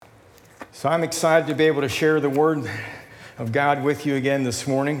So I'm excited to be able to share the Word of God with you again this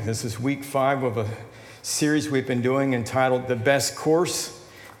morning. This is week 5 of a series we've been doing entitled The Best Course.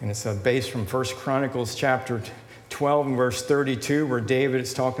 And it's based from 1 Chronicles chapter 12 and verse 32, where David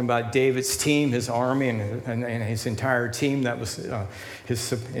is talking about David's team, his army, and his entire team. That was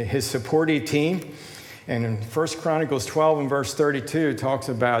his supporting team. And in 1 Chronicles 12 and verse 32, it talks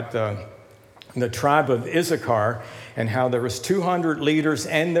about the tribe of Issachar and how there was 200 leaders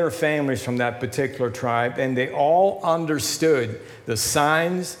and their families from that particular tribe, and they all understood the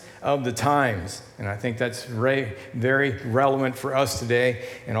signs of the times. And I think that's very, very relevant for us today,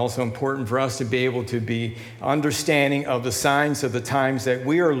 and also important for us to be able to be understanding of the signs of the times that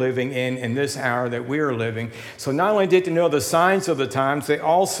we are living in this hour that we are living. So not only did they know the signs of the times, they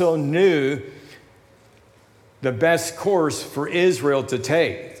also knew the best course for Israel to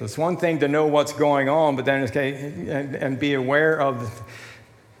take. So it's one thing to know what's going on, but then and be aware of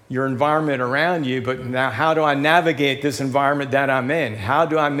your environment around you. But now, how do I navigate this environment that I'm in? How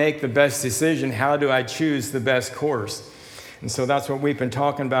do I make the best decision? How do I choose the best course? And so that's what we've been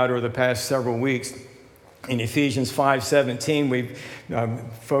talking about over the past several weeks. In Ephesians 5:17, we've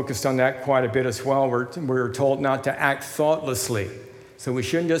focused on that quite a bit as well. We're told not to act thoughtlessly. So we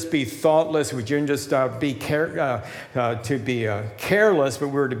shouldn't just be thoughtless. We shouldn't just be careless, but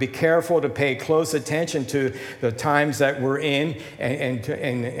we're to be careful to pay close attention to the times that we're in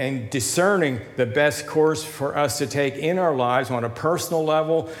and discerning the best course for us to take in our lives on a personal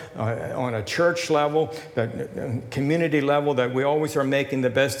level, on a church level, the community level, that we always are making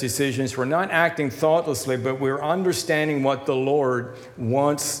the best decisions. We're not acting thoughtlessly, but we're understanding what the Lord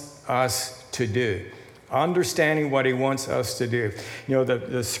wants us to do. Understanding what he wants us to do. You know,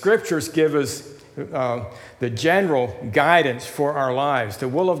 the scriptures give us the general guidance for our lives. The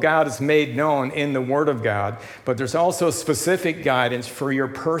will of God is made known in the Word of God, but there's also specific guidance for your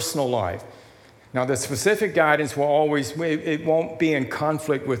personal life. Now, the specific guidance it won't be in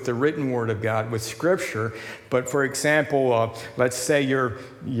conflict with the written Word of God, with Scripture. But for example, let's say you're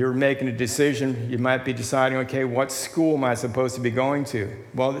making a decision. You might be deciding, okay, what school am I supposed to be going to?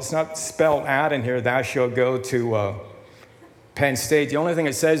 Well, it's not spelled out in here, thou shalt go to Penn State. The only thing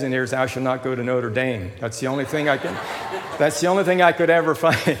it says in there is thou shalt not go to Notre Dame. That's the only thing I could ever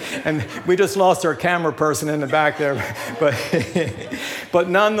find. And we just lost our camera person in the back there. But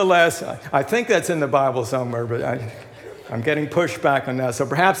nonetheless, I think that's in the Bible somewhere, but I'm getting pushback on that. So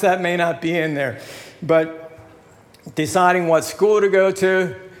perhaps that may not be in there. But deciding what school to go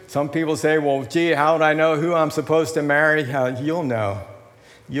to, some people say, well, gee, how would I know who I'm supposed to marry? You'll know.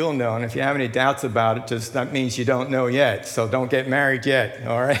 You'll know. And if you have any doubts about it, that means you don't know yet. So don't get married yet,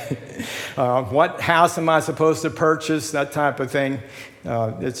 all right? What house am I supposed to purchase? That type of thing.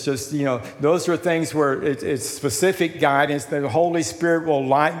 It's just, those are things where it's specific guidance. The Holy Spirit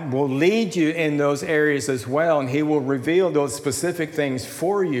will lead you in those areas as well, and he will reveal those specific things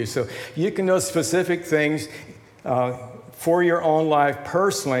for you. So you can know specific things for your own life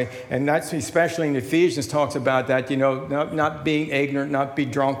personally, and that's especially in Ephesians talks about that, not being ignorant, not be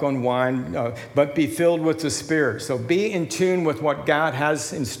drunk on wine, but be filled with the Spirit. So be in tune with what God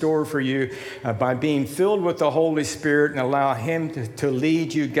has in store for you by being filled with the Holy Spirit, and allow him to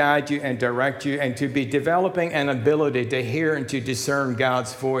lead you, guide you, and direct you, and to be developing an ability to hear and to discern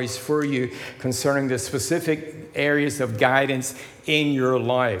God's voice for you concerning the specific areas of guidance in your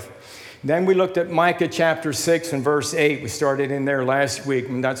life. Then we looked at Micah chapter 6 and verse 8. We started in there last week,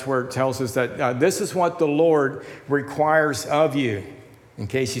 and that's where it tells us that this is what the Lord requires of you. In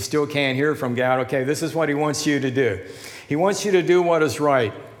case you still can't hear from God, okay, this is what he wants you to do. He wants you to do what is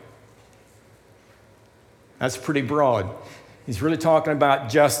right. That's pretty broad. He's really talking about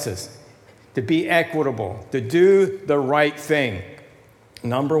justice, to be equitable, to do the right thing.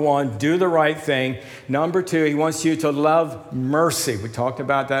 Number 1, do the right thing. Number 2, he wants you to love mercy. We talked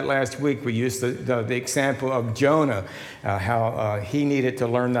about that last week. We used the example of Jonah, how he needed to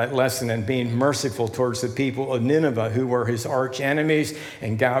learn that lesson and being merciful towards the people of Nineveh, who were his arch enemies.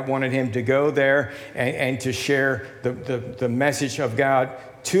 And God wanted him to go there and to share the message of God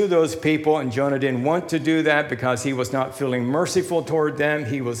to those people, and Jonah didn't want to do that because he was not feeling merciful toward them.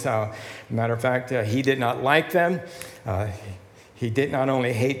 He was, matter of fact, he did not like them. He did not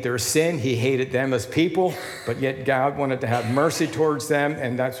only hate their sin, he hated them as people, but yet God wanted to have mercy towards them,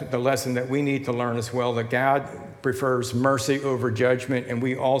 and that's the lesson that we need to learn as well, that God prefers mercy over judgment, and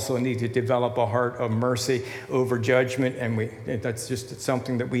we also need to develop a heart of mercy over judgment, and that's just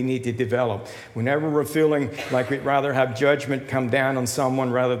something that we need to develop. Whenever we're feeling like we'd rather have judgment come down on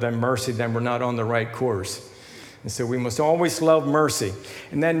someone rather than mercy, then we're not on the right course. And so we must always love mercy.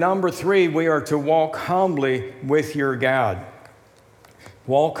 And then number 3, we are to walk humbly with your God.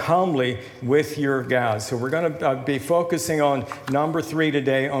 Walk humbly with your God. So we're going to be focusing on number 3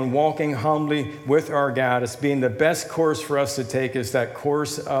 today, on walking humbly with our God. It's being the best course for us to take is that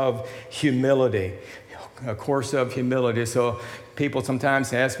course of humility. A course of humility. So people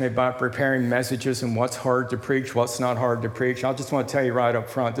sometimes ask me about preparing messages and what's hard to preach, what's not hard to preach. I just want to tell you right up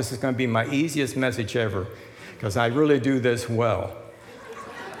front, this is going to be my easiest message ever because I really do this well.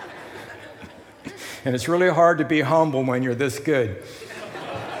 And it's really hard to be humble when you're this good.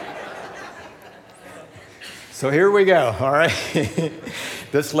 So here we go, all right?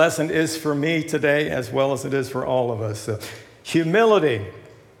 This lesson is for me today as well as it is for all of us. So, humility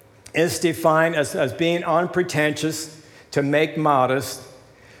is defined as being unpretentious, to make modest.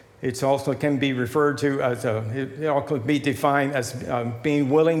 It also can be referred to as it also can be defined as being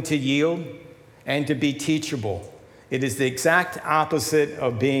willing to yield and to be teachable. It is the exact opposite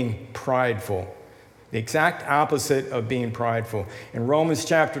of being prideful. The exact opposite of being prideful. In Romans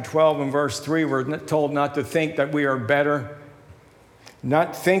chapter 12 and verse 3, we're told not to think that we are better,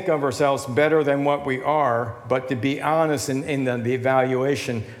 not think of ourselves better than what we are, but to be honest in the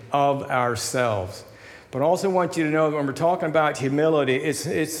evaluation of ourselves. But I also want you to know that when we're talking about humility,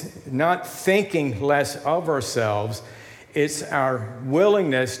 it's not thinking less of ourselves. It's our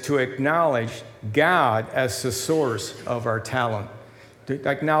willingness to acknowledge God as the source of our talent. To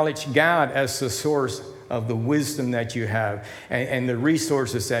acknowledge God as the source of the wisdom that you have and the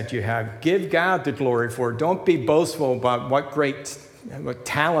resources that you have. Give God the glory for it. Don't be boastful about what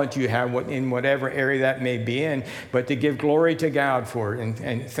talent you have in whatever area that may be in, but to give glory to God for it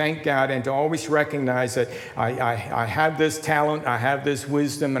and thank God and to always recognize that I have this talent, I have this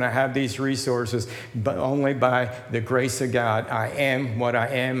wisdom, and I have these resources, but only by the grace of God. I am what I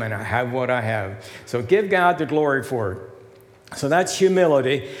am and I have what I have. So give God the glory for it. So that's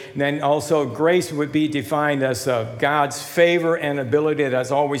humility. And then also grace would be defined as God's favor and ability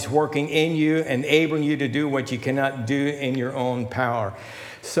that's always working in you, enabling you to do what you cannot do in your own power.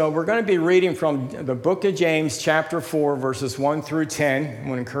 So we're going to be reading from the book of James, chapter 4, verses 1 through 10. I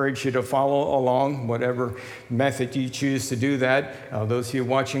want to encourage you to follow along, whatever method you choose to do that. Those of you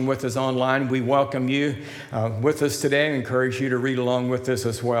watching with us online, we welcome you with us today and encourage you to read along with us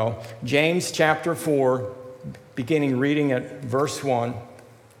as well. James, chapter 4, beginning reading at verse 1,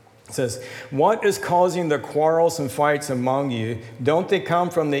 it says, "What is causing the quarrels and fights among you? Don't they come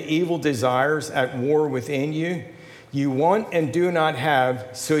from the evil desires at war within you? You want and do not have,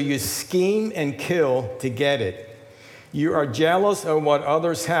 so you scheme and kill to get it. You are jealous of what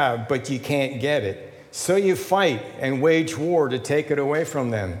others have, but you can't get it. So you fight and wage war to take it away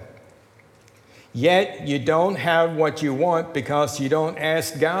from them. Yet you don't have what you want because you don't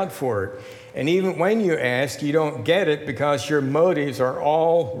ask God for it. And even when you ask, you don't get it because your motives are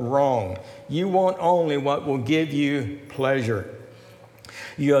all wrong. You want only what will give you pleasure.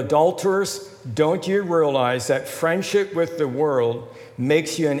 You adulterers, don't you realize that friendship with the world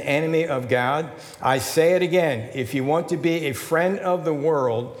makes you an enemy of God? I say it again, if you want to be a friend of the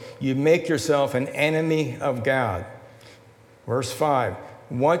world, you make yourself an enemy of God." Verse 5,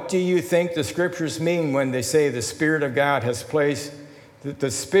 "What do you think the scriptures mean when they say the Spirit of God has placed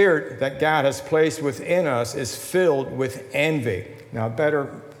the Spirit that God has placed within us is filled with envy?" Now, a better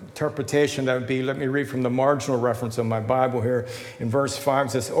interpretation that would be, let me read from the marginal reference of my Bible here. In verse 5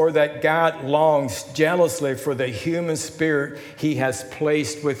 it says, "Or that God longs jealously for the human spirit he has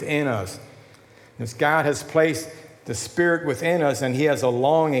placed within us." As God has placed the Spirit within us and he has a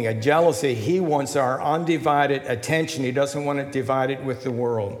longing, a jealousy, he wants our undivided attention. He doesn't want it divided with the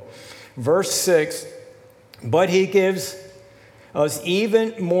world. Verse 6, "But he gives us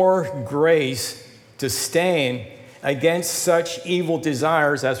even more grace to stand against such evil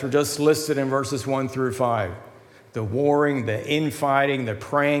desires as were just listed in verses 1 through 5. The warring, the infighting, the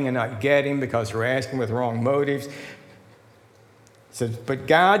praying and not getting because we're asking with wrong motives. It says, but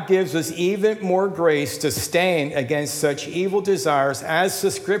God gives us even more grace to stand against such evil desires. As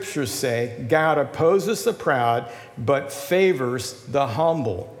the scriptures say, God opposes the proud, but favors the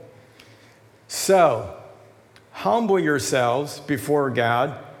humble. So, humble yourselves before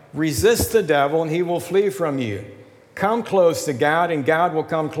God. Resist the devil, and he will flee from you. Come close to God, and God will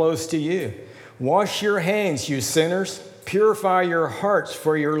come close to you. Wash your hands, you sinners. Purify your hearts,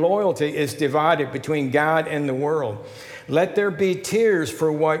 for your loyalty is divided between God and the world. Let there be tears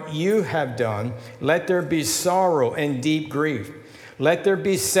for what you have done. Let there be sorrow and deep grief. Let there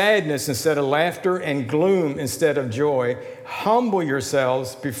be sadness instead of laughter and gloom instead of joy. Humble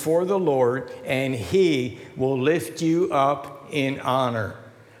yourselves before the Lord, and he will lift you up in honor."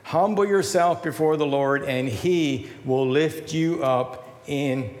 Humble yourself before the Lord, and he will lift you up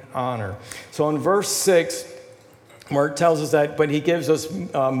in honor. So in verse 6, where it tells us that, but he gives us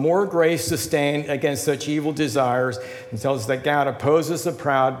more grace to stand against such evil desires. He tells us that God opposes the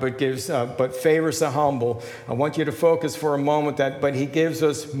proud, but favors the humble. I want you to focus for a moment that, but he gives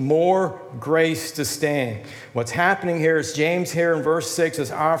us more grace to stand. What's happening here is James here in verse 6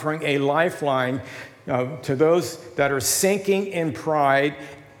 is offering a lifeline to those that are sinking in pride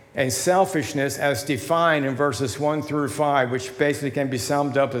and selfishness as defined in verses 1 through 5, which basically can be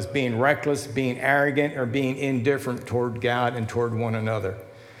summed up as being reckless, being arrogant, or being indifferent toward God and toward one another.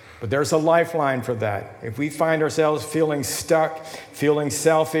 But there's a lifeline for that. If we find ourselves feeling stuck, feeling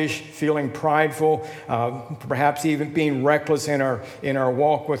selfish, feeling prideful, perhaps even being reckless in our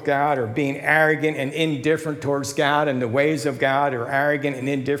walk with God, or being arrogant and indifferent towards God and the ways of God, or arrogant and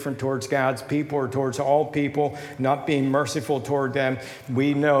indifferent towards God's people or towards all people, not being merciful toward them,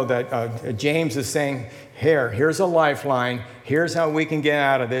 we know that James is saying, here's a lifeline. Here's how we can get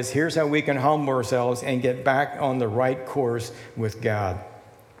out of this. Here's how we can humble ourselves and get back on the right course with God.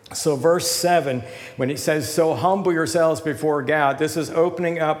 So verse 7, when it says, so humble yourselves before God, this is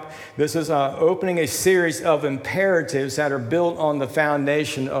opening a series of imperatives that are built on the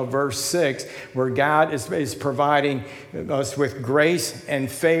foundation of verse 6, where God is providing us with grace and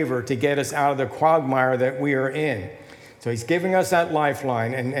favor to get us out of the quagmire that we are in. So he's giving us that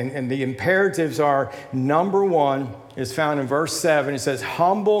lifeline, and the imperatives are, number one is found in verse 7. It says,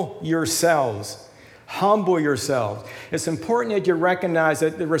 humble yourselves. Humble yourselves. It's important that you recognize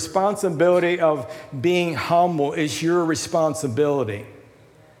that the responsibility of being humble is your responsibility.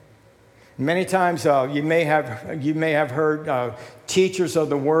 Many times you may have heard teachers of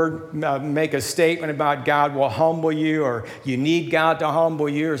the word make a statement about God will humble you, or you need God to humble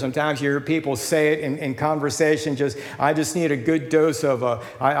you, or sometimes you hear people say it in conversation, I just need a good dose of,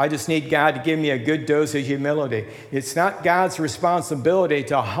 I just need God to give me a good dose of humility. It's not God's responsibility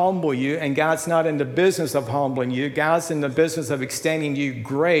to humble you, and God's not in the business of humbling you. God's in the business of extending you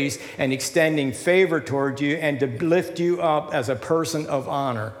grace and extending favor toward you and to lift you up as a person of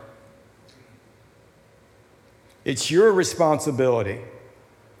honor. It's your responsibility.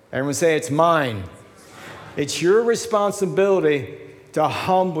 Everyone say, it's mine. It's your responsibility to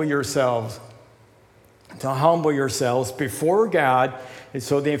humble yourselves. To humble yourselves before God. And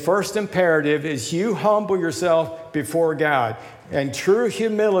so the first imperative is you humble yourself before God. And true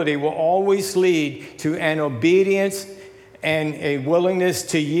humility will always lead to an obedience and a willingness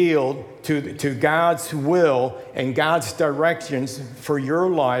to yield to God's will and God's directions for your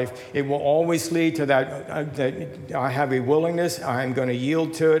life. It will always lead to that I have a willingness, I'm going to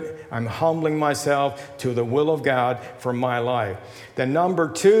yield to it, I'm humbling myself to the will of God for my life. The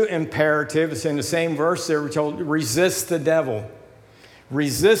number two imperative is in the same verse there, we're told, resist the devil.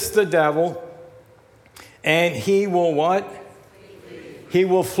 Resist the devil, and he will what? He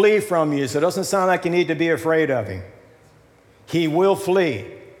will flee from you. So it doesn't sound like you need to be afraid of him. He will flee.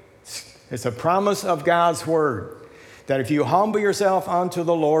 It's a promise of God's word that if you humble yourself unto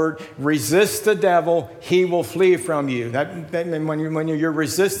the Lord, resist the devil, he will flee from you. When you're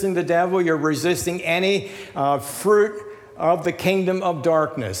resisting the devil, you're resisting any fruit of the kingdom of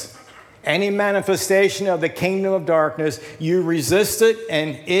darkness. Any manifestation of the kingdom of darkness, you resist it,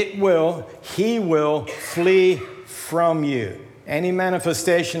 and he will flee from you. Any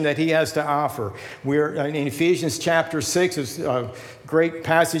manifestation that he has to offer. We're in Ephesians chapter 6, is a great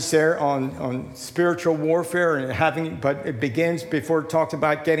passage there on spiritual warfare, but it begins before it talks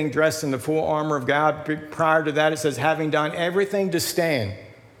about getting dressed in the full armor of God. Prior to that, it says, having done everything to stand.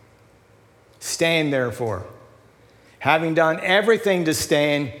 Stand therefore. Having done everything to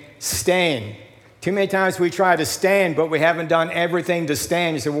stand, stand. Too many times we try to stand, but we haven't done everything to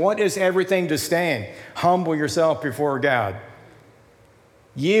stand. You say, what is everything to stand? Humble yourself before God.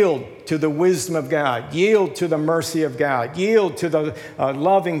 Yield to the wisdom of God. Yield to the mercy of God. Yield to the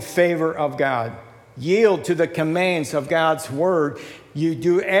loving favor of God. Yield to the commands of God's word. You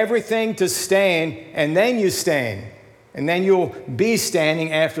do everything to stand, and then you stand. And then you'll be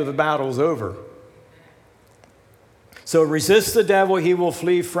standing after the battle's over. So resist the devil, he will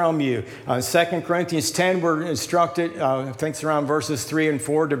flee from you. 2 Corinthians 10, we're instructed, I think it's around verses 3 and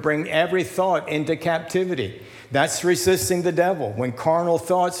 4, to bring every thought into captivity. That's resisting the devil. When carnal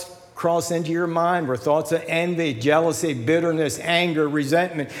thoughts cross into your mind, where thoughts of envy, jealousy, bitterness, anger,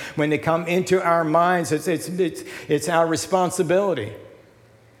 resentment, when they come into our minds, it's our responsibility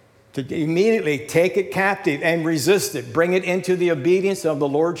to immediately take it captive and resist it. Bring it into the obedience of the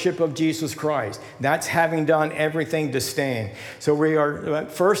Lordship of Jesus Christ. That's having done everything to stand. So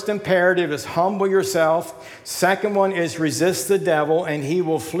first imperative is humble yourself. Second one is resist the devil, and he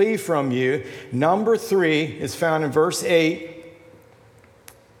will flee from you. Number 3 is found in verse 8.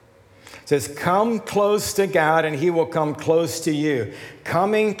 It says, come close to God and he will come close to you.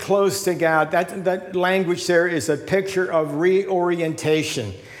 Coming close to God, that language there is a picture of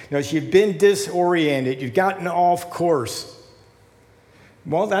reorientation. If you've been disoriented, you've gotten off course.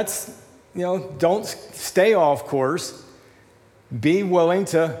 Well, don't stay off course. Be willing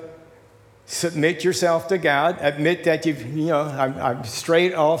to submit yourself to God. Admit that I'm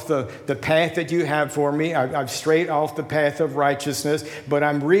straight off the path that you have for me. I'm straight off the path of righteousness, but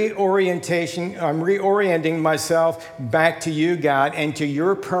I'm reorienting myself back to you, God, and to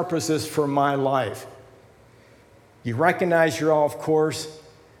your purposes for my life. You recognize you're off course.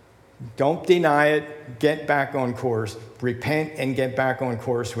 Don't deny it. Get back on course. Repent and get back on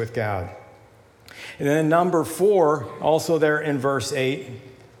course with God. And then number 4, also there in verse 8,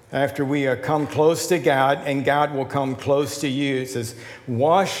 after we come close to God and God will come close to you, it says,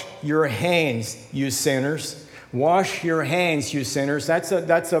 wash your hands, you sinners. Wash your hands, you sinners. That's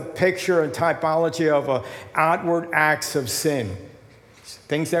a picture, a typology of outward acts of sin.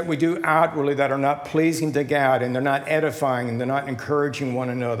 Things that we do outwardly that are not pleasing to God, and they're not edifying, and they're not encouraging one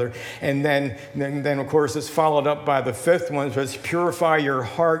another. And then of course, it's followed up by the 5th one, which is purify your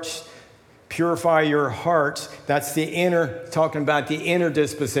hearts. Purify your hearts. That's the inner, talking about the inner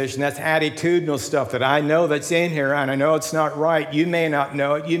disposition. That's attitudinal stuff that I know that's in here, and I know it's not right. You may not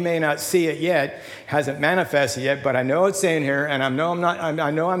know it. You may not see it yet. Hasn't manifested yet, but I know it's in here, and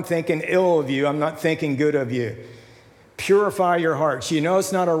I know I'm thinking ill of you. I'm not thinking good of you. Purify your hearts. You know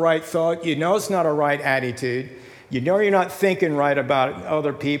it's not a right thought. You know it's not a right attitude. You know you're not thinking right about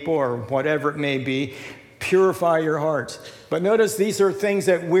other people or whatever it may be. Purify your hearts. But notice these are things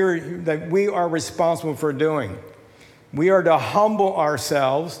that we are responsible for doing. We are to humble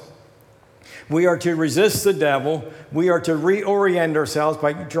ourselves. We are to resist the devil. We are to reorient ourselves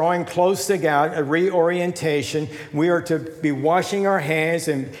by drawing close to God, a reorientation. We are to be washing our hands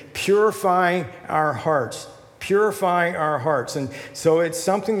and purifying our hearts. Purifying our hearts. And so it's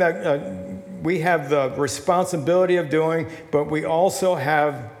something that we have the responsibility of doing, but we also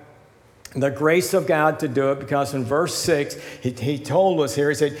have the grace of God to do it, because in verse 6, he told us here,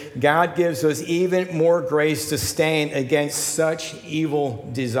 he said, God gives us even more grace to stand against such evil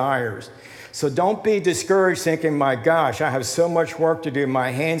desires. So don't be discouraged thinking, my gosh, I have so much work to do.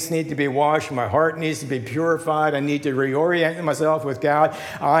 My hands need to be washed. My heart needs to be purified. I need to reorient myself with God.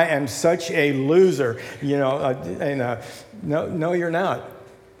 I am such a loser. No, you're not.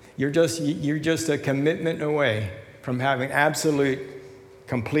 You're just a commitment away from having absolute,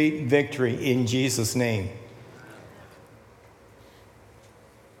 complete victory in Jesus' name.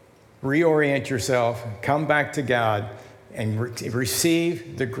 Reorient yourself. Come back to God. And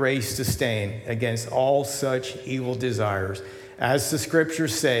receive the grace to stand against all such evil desires. As the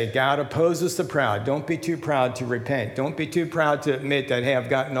scriptures say, God opposes the proud. Don't be too proud to repent. Don't be too proud to admit that, hey, I've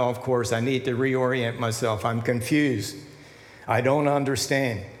gotten off course. I need to reorient myself. I'm confused. I don't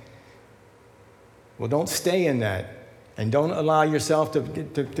understand. Well, don't stay in that. And don't allow yourself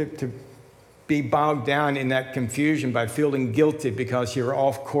to be bogged down in that confusion by feeling guilty because you're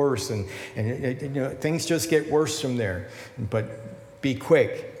off course, and things just get worse from there. But be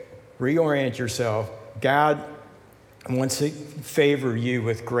quick, reorient yourself. God wants to favor you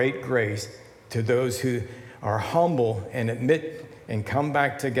with great grace to those who are humble and admit and come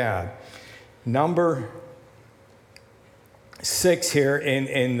back to God. Number 6 here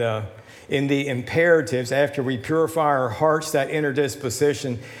in the imperatives, after we purify our hearts, that inner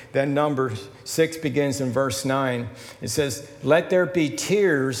disposition, then number 6 begins in verse 9. It says, let there be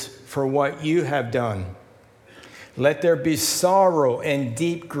tears for what you have done. Let there be sorrow and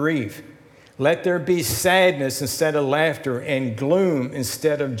deep grief. Let there be sadness instead of laughter and gloom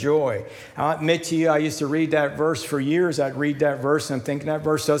instead of joy. I'll admit to you, I used to read that verse for years. I'd read that verse and I'm thinking that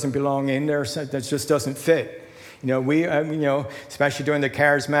verse doesn't belong in there. That just doesn't fit. We especially during the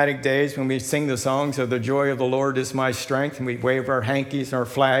charismatic days when we sing the songs of the joy of the Lord is my strength, and we wave our hankies and our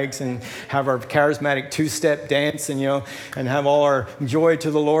flags and have our charismatic 2-step dance and have all our joy to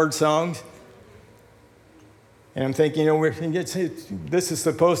the Lord songs. And I'm thinking, this is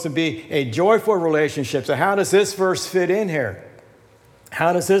supposed to be a joyful relationship. So how does this verse fit in here?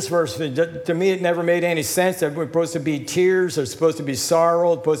 How does this verse fit? To me, it never made any sense that we're supposed to be tears, there's supposed to be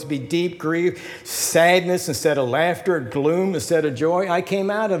sorrow, it's supposed to be deep grief, sadness instead of laughter, gloom instead of joy. I came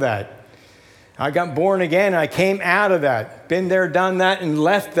out of that. I got born again, I came out of that. Been there, done that, and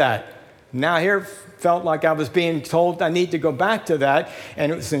left that. Now here felt like I was being told I need to go back to that,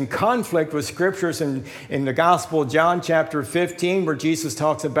 and it was in conflict with scriptures in the Gospel of John chapter 15, where Jesus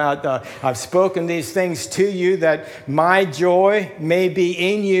talks about, I've spoken these things to you that my joy may be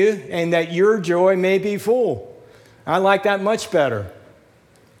in you and that your joy may be full. I like that much better.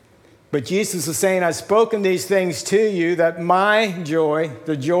 But Jesus is saying, I've spoken these things to you that my joy,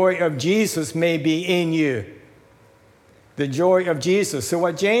 the joy of Jesus, may be in you. The joy of Jesus. So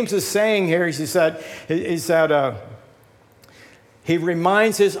what James is saying here is that he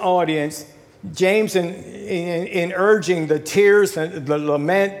reminds his audience, James, in urging the tears, the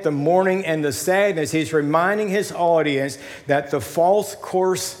lament, the mourning, and the sadness, he's reminding his audience that the false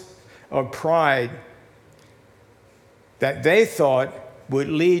course of pride that they thought would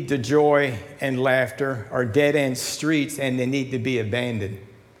lead to joy and laughter are dead-end streets, and they need to be abandoned.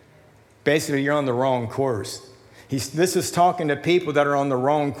 Basically, you're on the wrong course. This is talking to people that are on the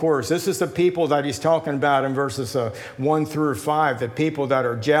wrong course. This is the people that he's talking about in verses 1 through 5, the people that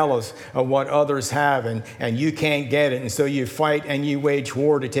are jealous of what others have, and you can't get it, and so you fight and you wage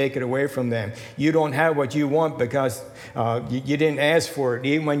war to take it away from them. You don't have what you want because you didn't ask for it.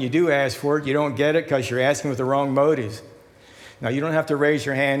 Even when you do ask for it, you don't get it because you're asking with the wrong motives. Now, you don't have to raise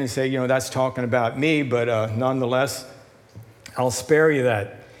your hand and say, that's talking about me, but nonetheless, I'll spare you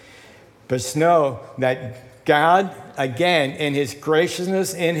that. But just know that God, again, in his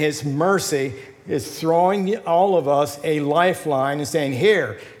graciousness, in his mercy, is throwing all of us a lifeline and saying,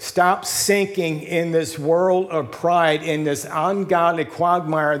 here, stop sinking in this world of pride, in this ungodly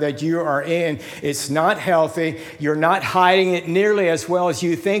quagmire that you are in. It's not healthy. You're not hiding it nearly as well as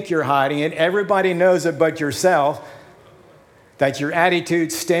you think you're hiding it. Everybody knows it but yourself, that your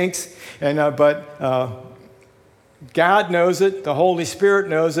attitude stinks. But God knows it, the Holy Spirit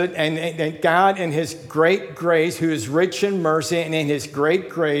knows it, and God in his great grace, who is rich in mercy, and in his great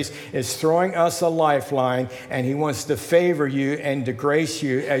grace is throwing us a lifeline, and he wants to favor you and to grace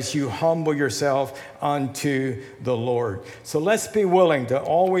you as you humble yourself unto the Lord. So let's be willing to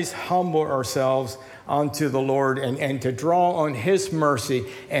always humble ourselves unto the Lord and to draw on his mercy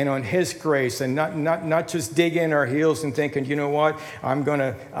and on his grace, and not just dig in our heels and thinking, you know what, I'm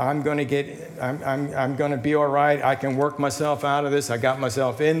gonna be all right. I can work myself out of this. I got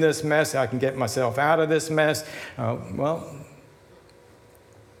myself in this mess. I can get myself out of this mess.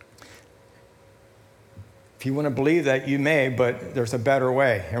 If you want to believe that, you may, but there's a better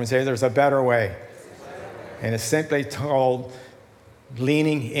way. Everyone say, there's a better way. And it's simply called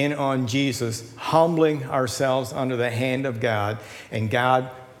leaning in on Jesus, humbling ourselves under the hand of God, and God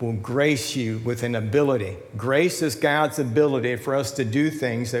will grace you with an ability. Grace is God's ability for us to do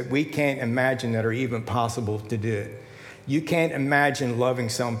things that we can't imagine that are even possible to do. You can't imagine loving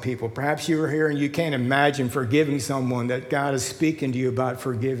some people. Perhaps you are here and you can't imagine forgiving someone that God is speaking to you about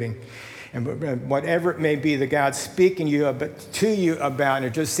forgiving. And whatever it may be that God's speaking to you about, and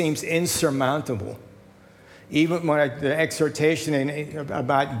it just seems insurmountable. Even when the exhortation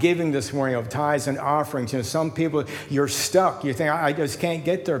about giving this morning of tithes and offerings, some people, you're stuck. You think, I just can't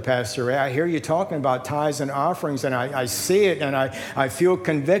get there, Pastor Ray. I hear you talking about tithes and offerings, and I see it, and I feel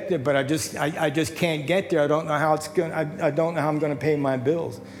convicted, but I just can't get there. I don't know how I don't know how I'm going to pay my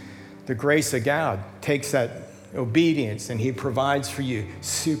bills. The grace of God takes that obedience, and he provides for you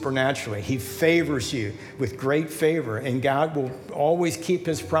supernaturally. He favors you with great favor, and God will always keep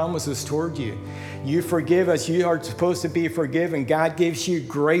his promises toward you. You forgive as you are supposed to be forgiven. God gives you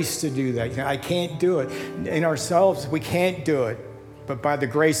grace to do that. I can't do it. In ourselves, we can't do it. But by the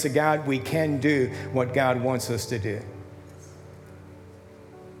grace of God, we can do what God wants us to do.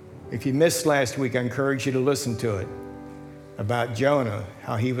 If you missed last week, I encourage you to listen to it. About Jonah,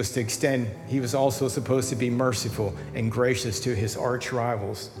 how he was also supposed to be merciful and gracious to his arch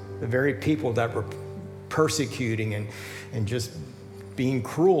rivals, the very people that were persecuting and just being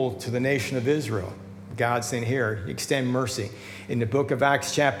cruel to the nation of Israel. God's in here, extend mercy. In the book of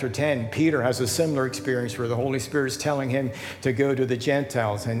Acts chapter 10, Peter has a similar experience where the Holy Spirit is telling him to go to the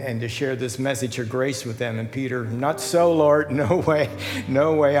Gentiles and to share this message of grace with them. And Peter, not so, Lord, no way,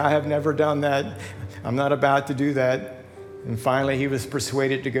 I have never done that. I'm not about to do that. And finally, he was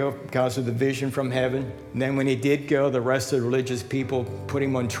persuaded to go because of the vision from heaven. And then when he did go, the rest of the religious people put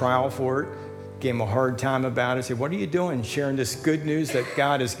him on trial for it, gave him a hard time about it, said, what are you doing sharing this good news that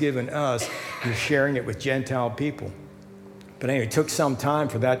God has given us? You're sharing it with Gentile people. But anyway, it took some time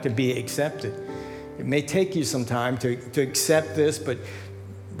for that to be accepted. It may take you some time to accept this, but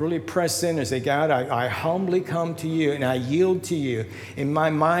really press in and say, God, I humbly come to you and I yield to you. In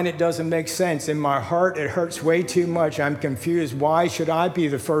my mind, it doesn't make sense. In my heart, it hurts way too much. I'm confused. Why should I be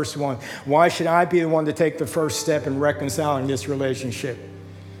the first one? Why should I be the one to take the first step in reconciling this relationship?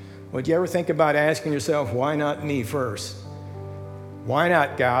 Well, do you ever think about asking yourself, why not me first? Why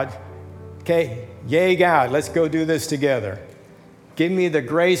not, God? Okay, yay, God, let's go do this together. Give me the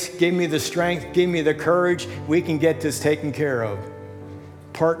grace, give me the strength, give me the courage. We can get this taken care of.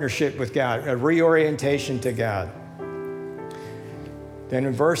 Partnership with God, a reorientation to God. Then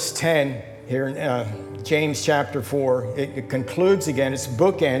in verse 10, here in James chapter 4, it concludes again, it's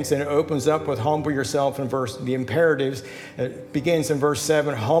bookends, and it opens up with humble yourself in the imperatives. It begins in verse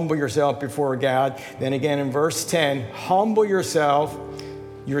 7, humble yourself before God. Then again in verse 10, humble yourselves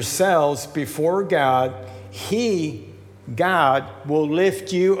before God. God, will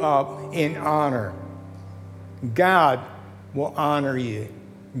lift you up in honor. God will honor you.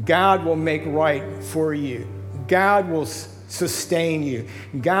 God will make right for you. God will sustain you.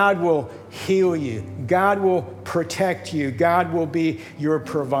 God will heal you. God will protect you. God will be your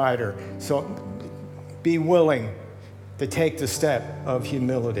provider. So be willing to take the step of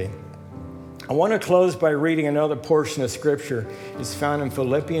humility. I want to close by reading another portion of Scripture. It's found in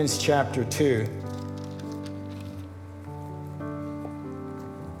Philippians chapter 2.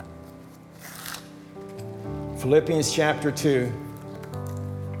 Philippians chapter 2.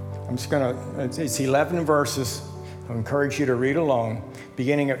 It's 11 verses. I encourage you to read along,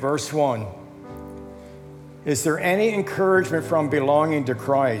 beginning at verse 1. Is there any encouragement from belonging to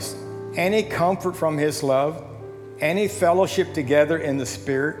Christ? Any comfort from his love? Any fellowship together in the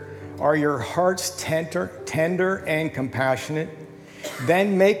Spirit? Are your hearts tender and compassionate?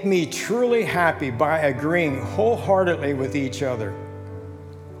 Then make me truly happy by agreeing wholeheartedly with each other,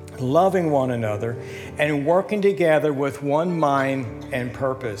 loving one another, and working together with one mind and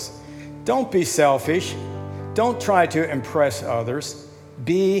purpose. Don't be selfish. Don't try to impress others.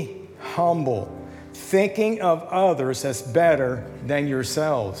 Be humble, thinking of others as better than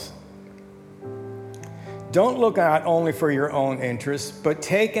yourselves. Don't look out only for your own interests, but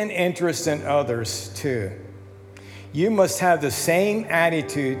take an interest in others too. You must have the same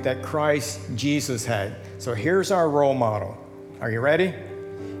attitude that Christ Jesus had. So here's our role model. Are you ready?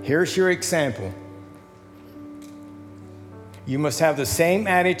 Here's your example. You must have the same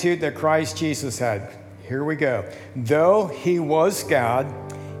attitude that Christ Jesus had. Here we go. Though he was God,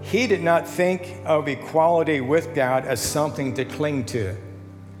 he did not think of equality with God as something to cling to.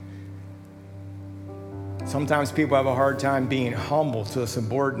 Sometimes people have a hard time being humble to a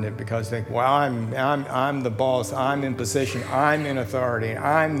subordinate because they think, well, I'm the boss, I'm in position, I'm in authority,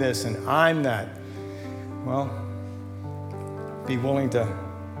 I'm this and I'm that. Well, be willing to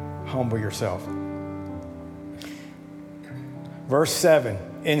humble yourself. Verse 7,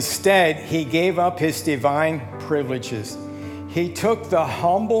 instead, he gave up his divine privileges. He took the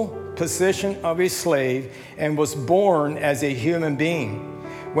humble position of a slave and was born as a human being.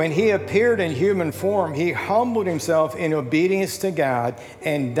 When he appeared in human form, he humbled himself in obedience to God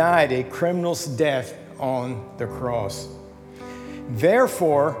and died a criminal's death on the cross.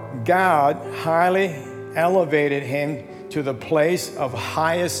 Therefore, God highly elevated him to the place of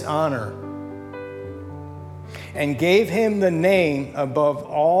highest honor and gave him the name above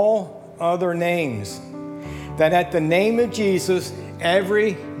all other names, that at the name of Jesus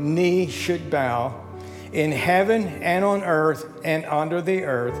every knee should bow, in heaven and on earth and under the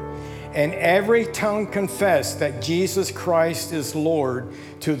earth, and every tongue confess that Jesus Christ is Lord,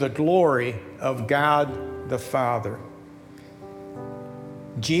 to the glory of God the Father.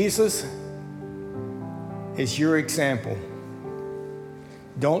 Jesus is your example.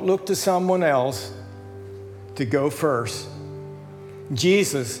 Don't look to someone else to go first.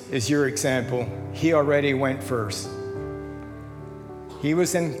 Jesus is your example. He already went first. He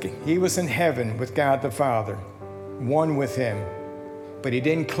was in heaven with God the Father, one with him, but he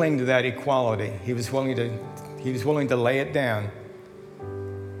didn't cling to that equality. He was willing to lay it down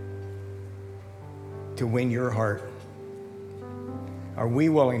to win your heart. Are we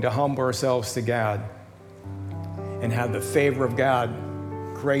willing to humble ourselves to God and have the favor of God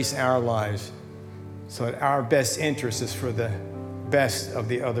grace our lives so that our best interest is for the best of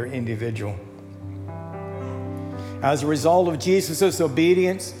the other individual? As a result of Jesus'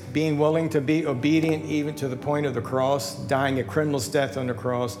 obedience, being willing to be obedient even to the point of the cross, dying a criminal's death on the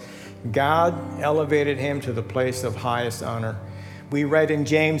cross, God elevated him to the place of highest honor. We read in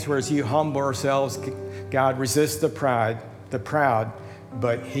James, where as you humble ourselves, God resists the proud,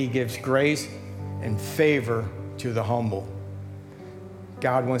 but he gives grace and favor to the humble.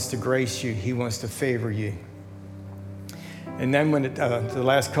 God wants to grace you. He wants to favor you. And then when the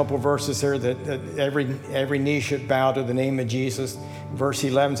last couple of verses here, that every knee should bow to the name of Jesus. Verse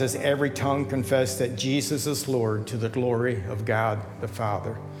 11 says, every tongue confess that Jesus is Lord, to the glory of God the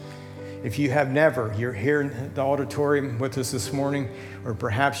Father. If you have never, you're here in the auditorium with us this morning, or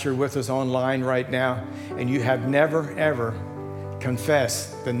perhaps you're with us online right now, and you have never, ever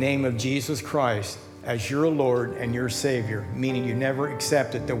confessed the name of Jesus Christ as your Lord and your Savior, meaning you never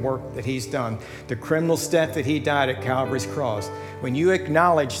accepted the work that he's done, the criminal death that he died at Calvary's cross. When you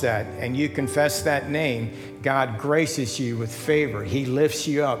acknowledge that and you confess that name, God graces you with favor. He lifts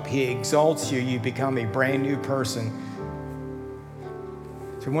you up. He exalts you. You become a brand new person.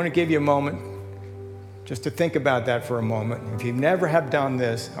 So I want to give you a moment just to think about that for a moment. If you never have done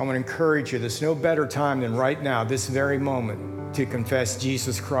this, I want to encourage you. There's no better time than right now, this very moment, to confess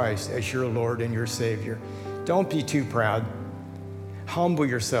Jesus Christ as your Lord and your Savior. Don't be too proud. Humble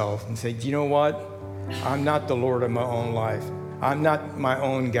yourself and say, you know what? I'm not the Lord of my own life. I'm not my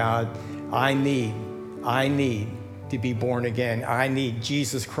own God. I need to be born again. I need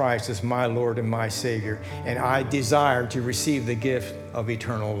Jesus Christ as my Lord and my Savior. And I desire to receive the gift of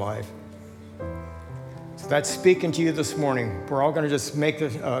eternal life. So that's speaking to you this morning. We're all going to just make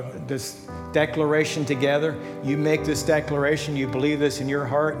this declaration together. You make this declaration. You believe this in your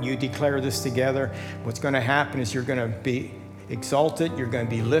heart. You declare this together. What's going to happen is you're going to be exalted. You're going to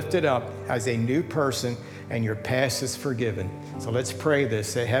be lifted up as a new person, and your past is forgiven. So let's pray this.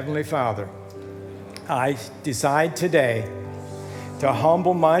 Say, Heavenly Father, I decide today to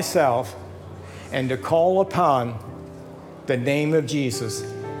humble myself and to call upon the name of Jesus.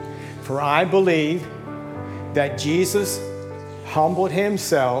 For I believe that Jesus humbled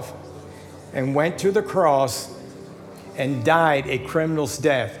himself and went to the cross and died a criminal's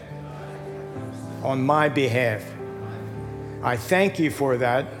death on my behalf. I thank you for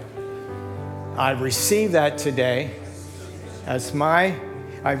that. I receive that today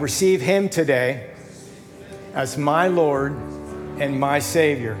I receive him today as my Lord and my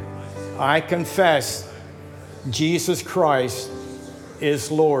Savior. I confess Jesus Christ is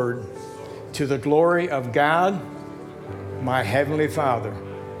Lord, to the glory of God, my Heavenly Father.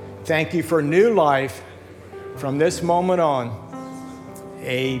 Thank you for new life from this moment on.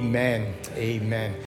 Amen. Amen.